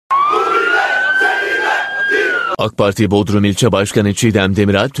AK Parti Bodrum İlçe Başkanı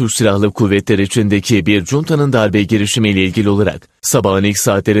Demi, Türk Silahlı Kuvvetleri içindeki bir juntanın darbe girişimiyle ilgili olarak sabahın ilk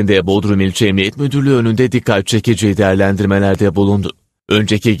saatlerinde Bodrum İlçe Emniyet Müdürlüğü önünde dikkat çekici değerlendirmelerde bulundu.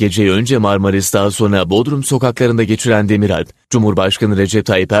 Önceki geceyi önce Marmaris, daha sonra Bodrum sokaklarında geçiren Demi, Cumhurbaşkanı Recep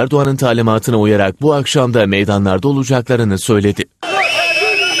Tayyip Erdoğan'ın talimatına uyarak bu akşam da meydanlarda olacaklarını söyledi.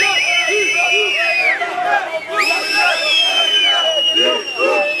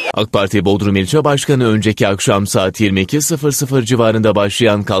 AK Parti Bodrum İlçe Başkanı önceki akşam saat 22.00 civarında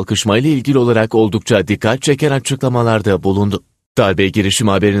başlayan kalkışmayla ilgili olarak oldukça dikkat çeken açıklamalarda bulundu. Darbe girişimi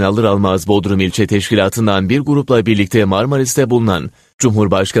haberini alır almaz Bodrum İlçe Teşkilatı'ndan bir grupla birlikte Marmaris'te bulunan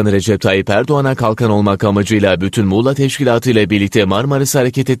Cumhurbaşkanı Recep Tayyip Erdoğan'a kalkan olmak amacıyla bütün Muğla Teşkilatı ile birlikte Marmaris'e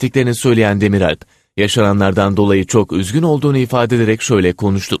hareket ettiklerini söyleyen Demi, yaşananlardan dolayı çok üzgün olduğunu ifade ederek şöyle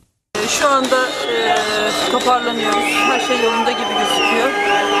konuştu. Şu anda toparlanıyoruz. Her şey yolunda gibi gözüküyor.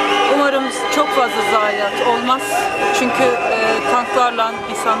 Umarım çok fazla zayiat olmaz. Çünkü tanklarla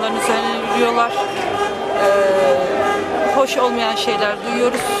insanların üzerine yürüyorlar. Hoş olmayan şeyler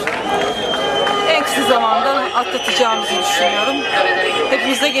duyuyoruz. En kısa zamanda atlatacağımızı düşünüyorum.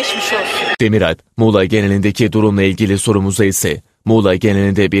 Hepimize geçmiş olsun. Demi, Muğla genelindeki durumla ilgili sorumuza ise Muğla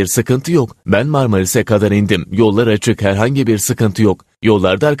genelinde bir sıkıntı yok. Ben Marmaris'e kadar indim. Yollar açık, herhangi bir sıkıntı yok.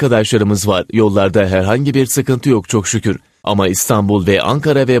 Yollarda arkadaşlarımız var. Yollarda herhangi bir sıkıntı yok çok şükür. Ama İstanbul ve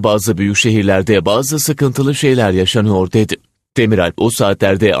Ankara ve bazı büyük şehirlerde bazı sıkıntılı şeyler yaşanıyor dedi. Demi, o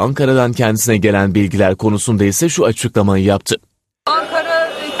saatlerde Ankara'dan kendisine gelen bilgiler konusunda ise şu açıklamayı yaptı. Ankara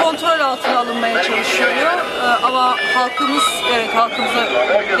kontrol altına alınmaya çalışıyor ama halkımıza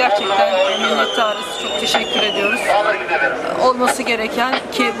gerçekten minnettarız. Çok teşekkür ediyoruz. Olması gereken,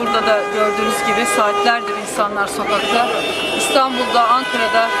 ki burada da gördüğünüz gibi saatlerdir insanlar sokakta. İstanbul'da,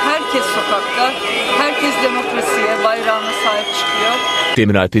 Ankara'da herkes sokakta. Herkes demokrasiye, bayrağına sahip çıkıyor.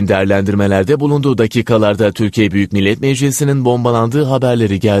 Demi değerlendirmelerde bulunduğu dakikalarda Türkiye Büyük Millet Meclisi'nin bombalandığı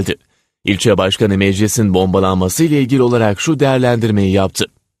haberleri geldi. İlçe Başkanı meclisin bombalanması ile ilgili olarak şu değerlendirmeyi yaptı.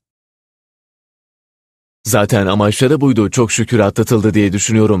 Zaten amaçları buydu, çok şükür atlatıldı diye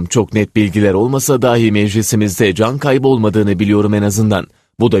düşünüyorum. Çok net bilgiler olmasa dahi meclisimizde can kaybı olmadığını biliyorum en azından.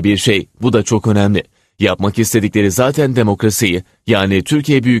 Bu da bir şey, bu da çok önemli. Yapmak istedikleri zaten demokrasiyi, yani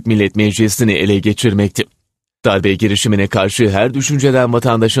Türkiye Büyük Millet Meclisi'ni ele geçirmekti. Darbe girişimine karşı her düşünceden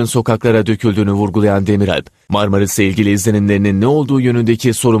vatandaşın sokaklara döküldüğünü vurgulayan Demi, Marmaris'le ilgili izlenimlerinin ne olduğu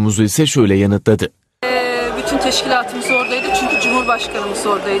yönündeki sorumuzu ise şöyle yanıtladı. Bütün teşkilatımız oradaydı çünkü Cumhurbaşkanımız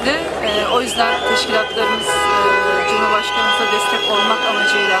oradaydı. O yüzden teşkilatlarımız Cumhurbaşkanımıza destek olmak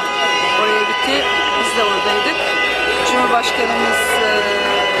amacıyla oraya gitti. Biz de oradaydık. Cumhurbaşkanımız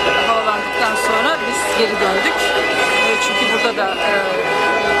havalandıktan sonra biz geri döndük. Çünkü burada da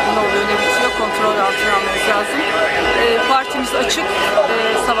ne oluyor ne bitiyor kontrol altına almamız lazım. Partimiz açık.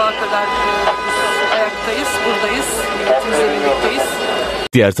 Sabaha kadar biz ayaktayız, buradayız. Milletimizle birlikteyiz.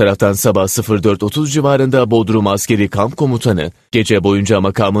 Diğer taraftan sabah 04.30 civarında Bodrum Askeri Kamp Komutanı, gece boyunca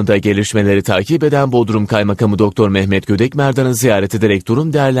makamında gelişmeleri takip eden Bodrum Kaymakamı Doktor Mehmet Gödekmerdan'ı ziyaret ederek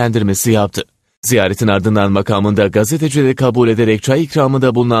durum değerlendirmesi yaptı. Ziyaretin ardından makamında gazetecileri kabul ederek çay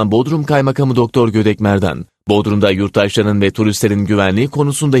ikramında bulunan Bodrum Kaymakamı Doktor Gödekmerdan, Bodrum'da yurttaşların ve turistlerin güvenliği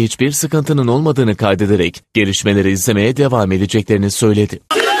konusunda hiçbir sıkıntının olmadığını kaydederek gelişmeleri izlemeye devam edeceklerini söyledi.